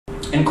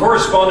And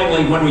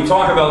correspondingly, when we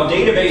talk about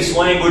database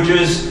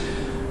languages,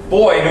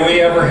 boy, do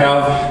we ever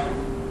have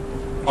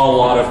a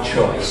lot of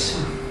choice.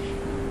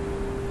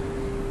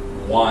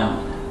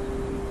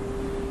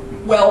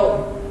 One.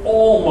 Well,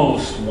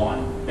 almost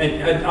one.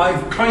 And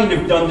I've kind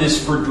of done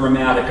this for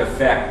dramatic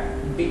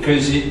effect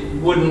because it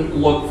wouldn't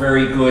look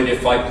very good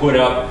if I put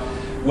up,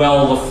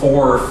 well, the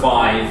 4 or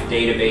 5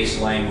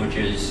 database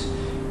languages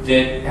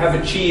that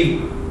have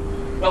achieved,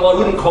 well, I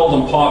wouldn't call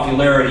them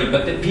popularity,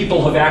 but that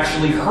people have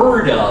actually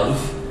heard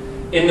of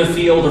in the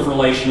field of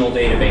relational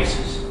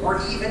databases,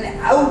 or even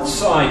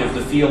outside of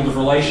the field of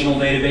relational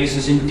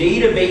databases, in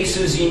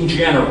databases in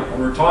general.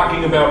 When we're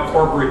talking about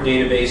corporate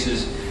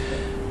databases,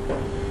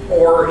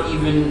 or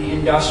even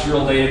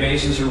industrial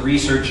databases or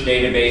research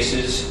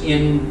databases,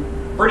 in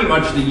pretty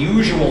much the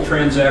usual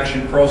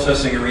transaction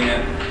processing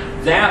arena,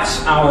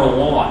 that's our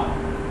lot.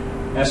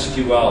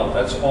 SQL,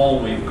 that's all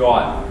we've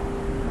got.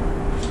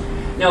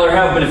 Now, there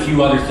have been a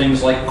few other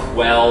things like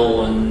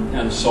Quell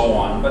and so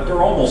on, but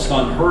they're almost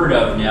unheard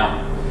of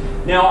now.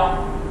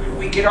 Now,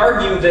 we could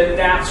argue that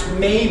that's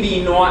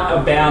maybe not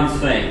a bad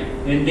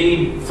thing.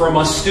 Indeed, from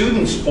a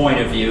student's point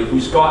of view,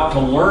 who's got to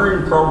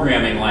learn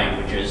programming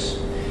languages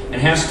and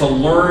has to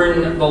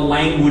learn the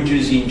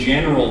languages in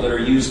general that are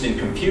used in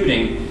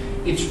computing,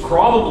 it's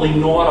probably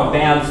not a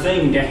bad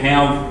thing to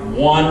have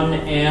one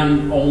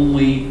and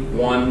only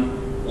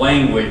one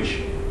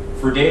language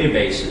for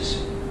databases.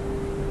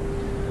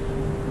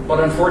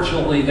 But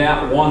unfortunately,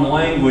 that one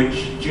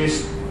language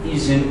just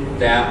isn't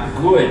that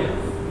good.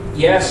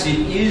 Yes, it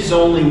is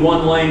only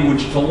one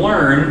language to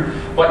learn,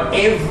 but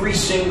every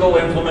single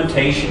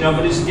implementation of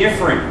it is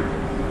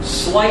different,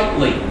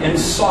 slightly and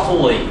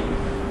subtly.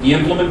 The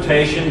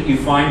implementation that you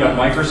find on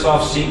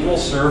Microsoft SQL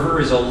Server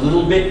is a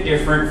little bit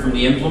different from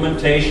the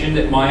implementation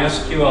that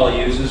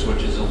MySQL uses,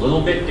 which is a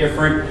little bit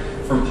different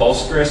from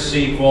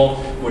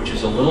PostgreSQL, which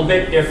is a little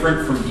bit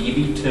different from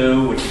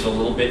DB2, which is a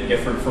little bit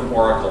different from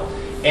Oracle.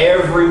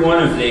 Every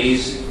one of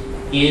these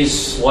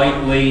is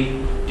slightly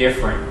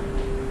different.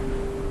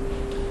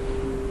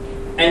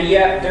 And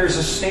yet there's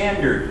a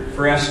standard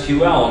for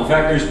SQL. In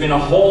fact, there's been a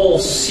whole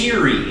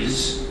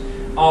series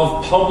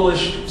of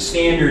published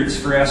standards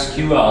for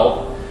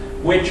SQL,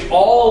 which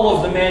all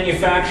of the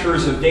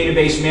manufacturers of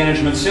database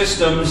management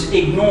systems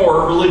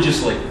ignore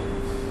religiously.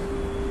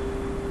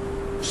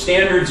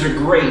 Standards are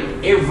great.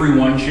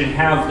 Everyone should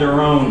have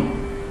their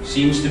own.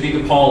 Seems to be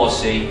the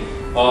policy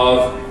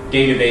of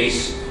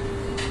database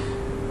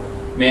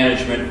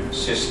management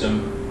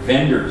system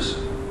vendors.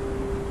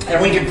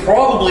 And we could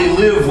probably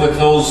live with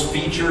those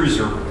features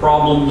or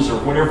problems or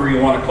whatever you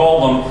want to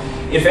call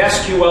them if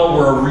SQL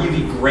were a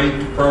really great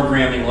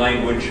programming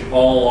language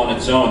all on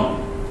its own.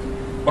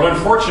 But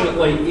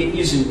unfortunately, it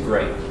isn't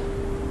great.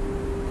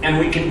 And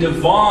we can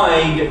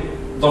divide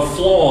the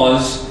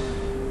flaws.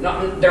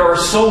 There are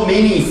so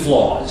many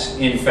flaws,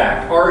 in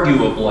fact,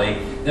 arguably,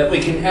 that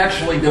we can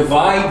actually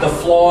divide the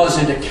flaws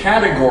into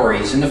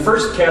categories. And the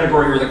first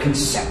category are the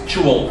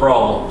conceptual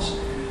problems.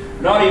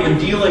 We're not even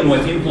dealing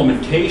with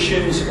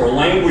implementations or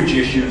language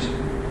issues.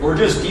 We're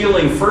just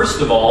dealing,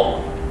 first of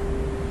all,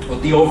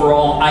 with the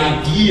overall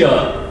idea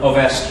of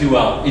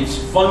SQL. Its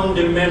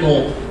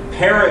fundamental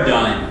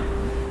paradigm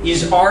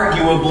is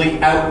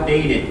arguably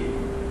outdated.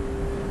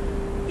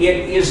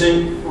 It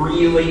isn't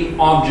really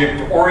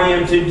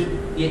object-oriented.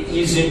 It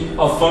isn't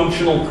a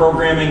functional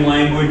programming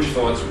language,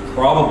 though it's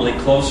probably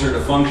closer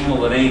to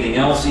functional than anything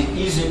else. It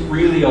isn't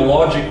really a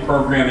logic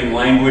programming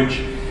language,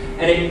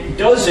 and it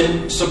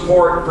doesn't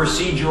support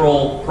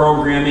procedural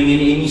programming in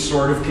any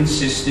sort of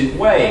consistent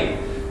way.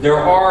 There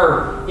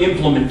are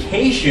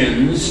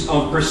implementations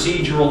of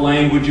procedural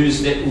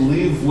languages that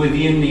live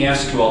within the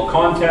SQL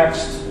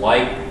context,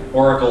 like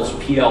Oracle's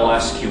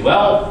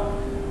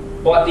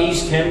PLSQL, but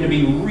these tend to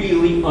be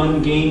really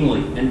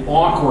ungainly and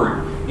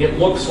awkward. It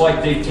looks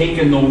like they've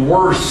taken the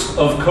worst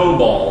of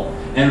COBOL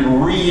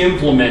and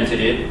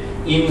re-implemented it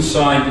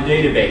inside the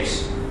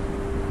database.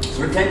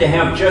 So we tend to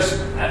have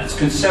just at its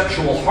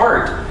conceptual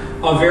heart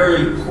a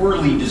very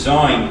poorly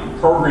designed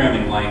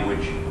programming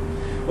language.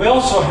 We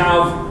also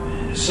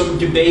have some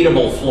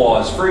debatable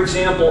flaws. For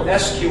example,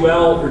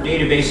 SQL or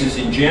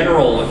databases in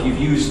general, if you've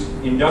used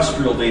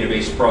industrial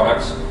database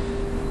products,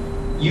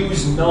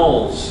 use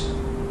nulls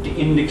to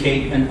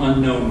indicate an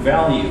unknown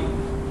value.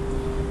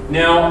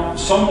 Now,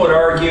 some would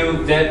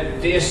argue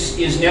that this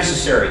is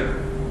necessary.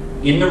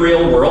 In the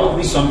real world,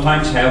 we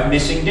sometimes have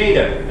missing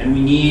data, and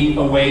we need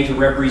a way to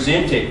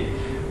represent it,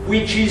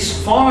 which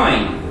is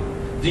fine.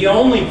 The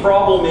only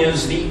problem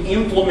is the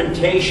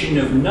implementation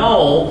of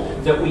null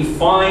that we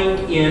find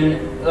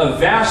in a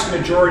vast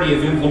majority of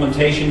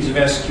implementations of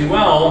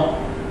SQL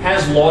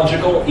has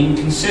logical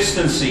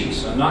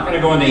inconsistencies. I'm not going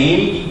to go into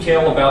any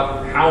detail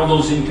about how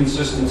those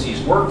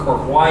inconsistencies work or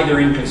why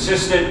they're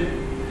inconsistent.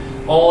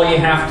 All you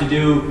have to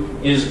do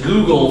is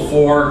Google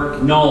for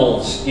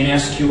nulls in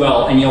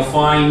SQL, and you'll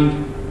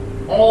find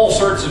all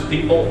sorts of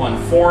people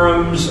on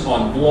forums,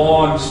 on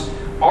blogs,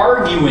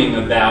 arguing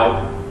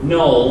about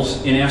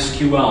nulls in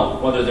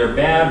SQL, whether they're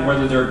bad,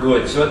 whether they're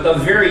good. So at the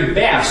very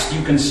best,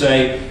 you can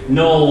say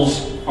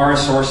nulls are a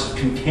source of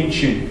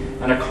contention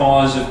and a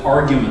cause of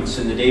arguments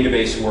in the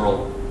database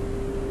world.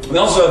 We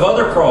also have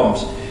other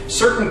problems.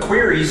 Certain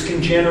queries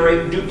can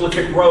generate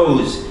duplicate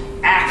rows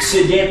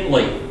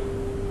accidentally,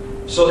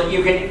 so that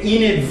you can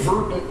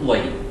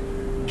inadvertently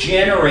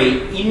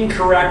generate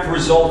incorrect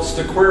results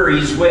to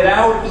queries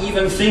without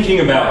even thinking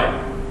about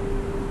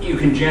it. You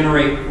can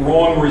generate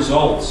wrong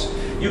results.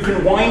 You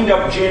can wind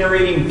up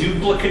generating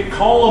duplicate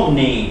column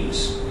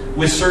names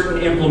with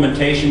certain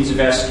implementations of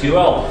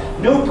SQL.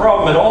 No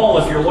problem at all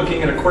if you're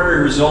looking at a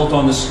query result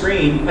on the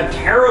screen. A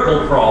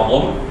terrible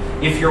problem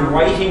if you're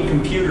writing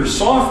computer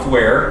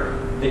software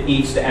that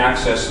needs to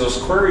access those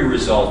query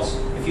results.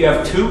 If you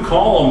have two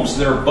columns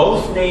that are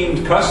both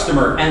named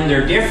customer and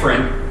they're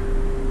different,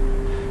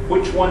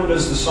 which one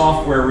does the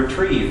software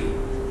retrieve?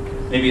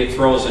 Maybe it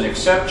throws an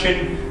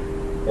exception,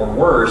 or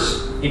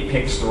worse, it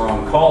picks the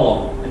wrong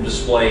column and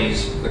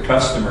displays the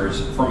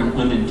customers from an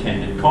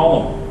unintended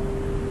column.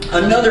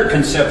 Another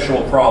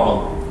conceptual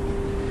problem.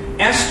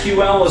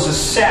 SQL is a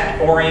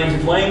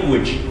set-oriented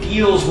language. It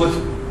deals with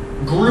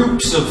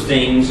groups of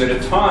things at a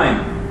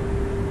time.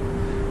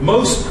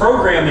 Most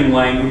programming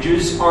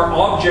languages are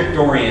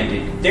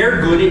object-oriented.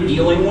 They're good at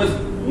dealing with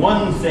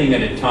one thing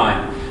at a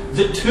time.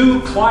 The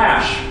two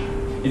clash.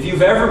 If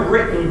you've ever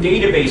written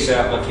database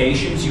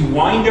applications, you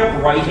wind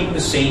up writing the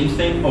same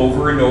thing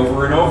over and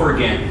over and over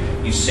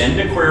again. You send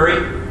a query,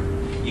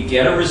 you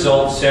get a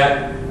result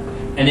set,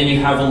 and then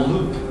you have a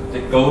loop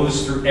that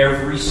goes through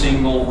every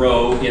single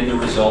row in the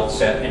result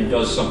set and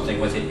does something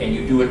with it. And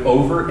you do it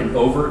over and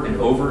over and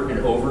over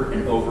and over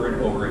and over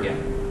and over again.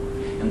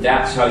 And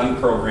that's how you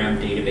program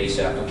database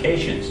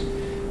applications.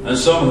 And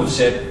some have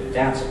said,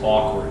 that's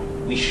awkward.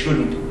 We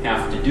shouldn't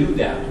have to do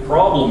that. The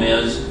problem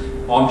is,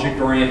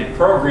 object-oriented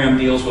program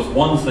deals with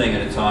one thing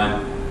at a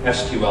time.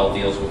 SQL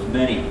deals with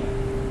many.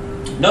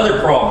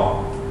 Another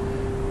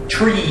problem,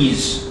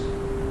 trees.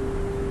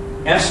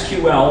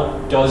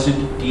 SQL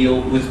doesn't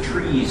deal with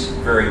trees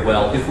very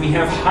well. If we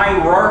have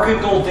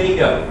hierarchical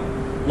data,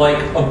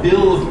 like a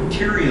bill of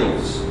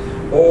materials,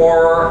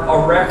 or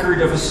a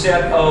record of a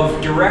set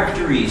of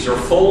directories or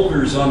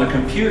folders on a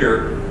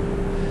computer,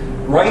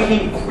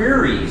 writing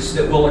queries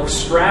that will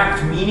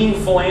extract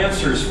meaningful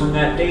answers from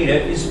that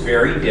data is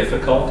very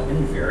difficult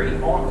and very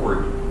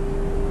awkward.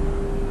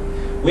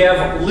 We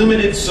have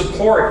limited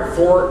support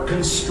for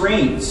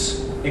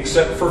constraints,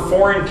 except for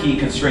foreign key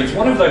constraints.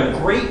 One of the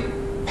great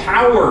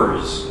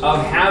powers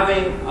of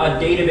having a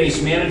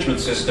database management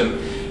system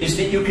is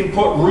that you can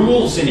put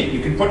rules in it, you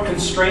can put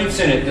constraints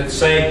in it that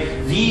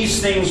say these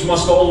things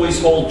must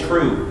always hold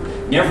true.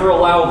 Never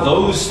allow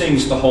those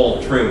things to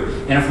hold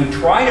true. And if we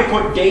try to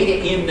put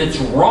data in that's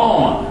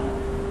wrong,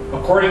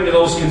 according to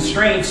those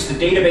constraints, the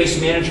database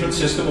management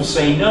system will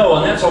say no,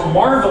 and that's a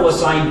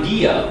marvelous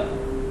idea.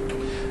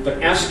 But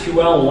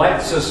SQL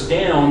lets us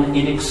down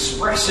in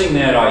expressing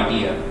that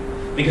idea.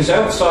 Because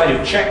outside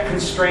of check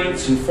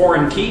constraints and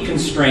foreign key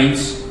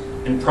constraints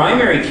and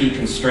primary key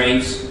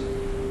constraints,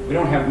 we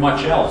don't have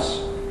much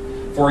else.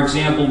 For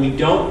example, we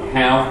don't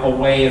have a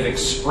way of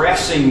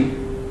expressing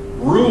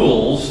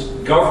rules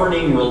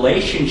governing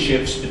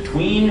relationships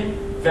between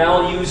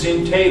values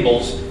in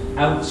tables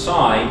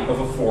outside of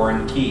a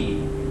foreign key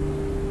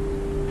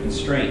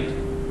constraint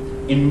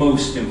in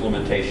most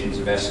implementations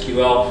of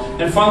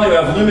SQL. And finally, we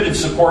have limited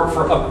support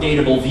for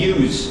updatable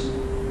views.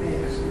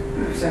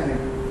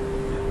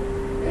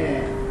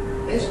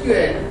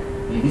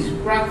 SQL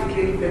is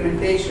practically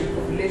implementation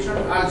of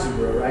relational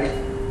algebra, right?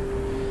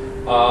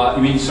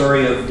 You mean,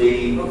 sorry, of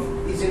the...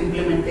 It's an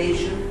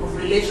implementation of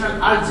relational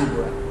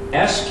algebra.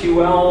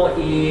 SQL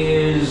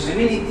is... I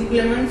mean, it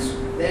implements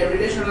the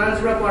relational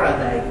algebra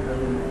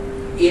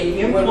paradigm. It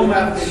implements... When we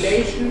have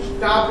relations,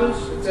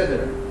 tables,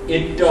 etc.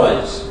 It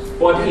does,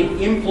 but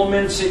it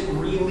implements it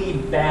really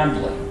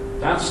badly.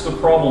 That's the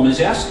problem, is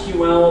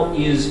SQL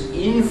is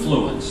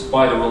influenced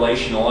by the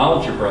relational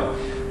algebra,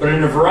 but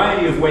in a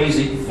variety of ways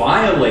it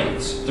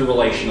violates the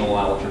relational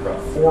algebra.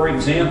 For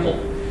example,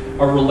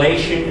 a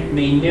relation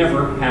may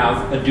never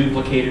have a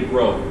duplicated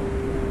row.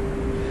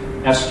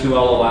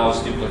 SQL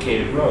allows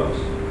duplicated rows.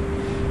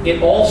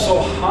 It also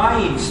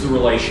hides the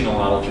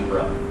relational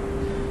algebra.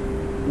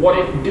 What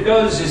it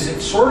does is it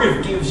sort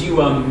of gives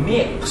you a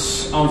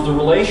mix of the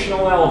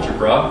relational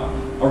algebra,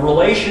 a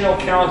relational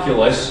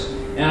calculus,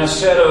 and a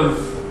set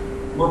of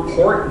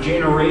report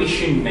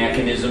generation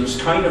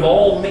mechanisms kind of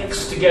all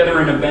mixed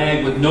together in a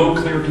bag with no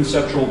clear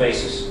conceptual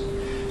basis.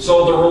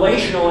 So the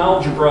relational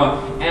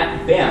algebra,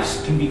 at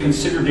best, can be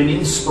considered an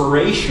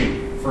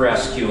inspiration for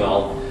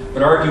SQL,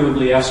 but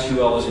arguably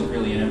SQL isn't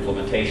really an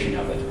implementation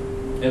of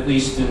it, at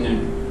least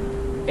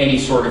in any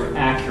sort of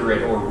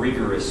accurate or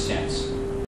rigorous sense.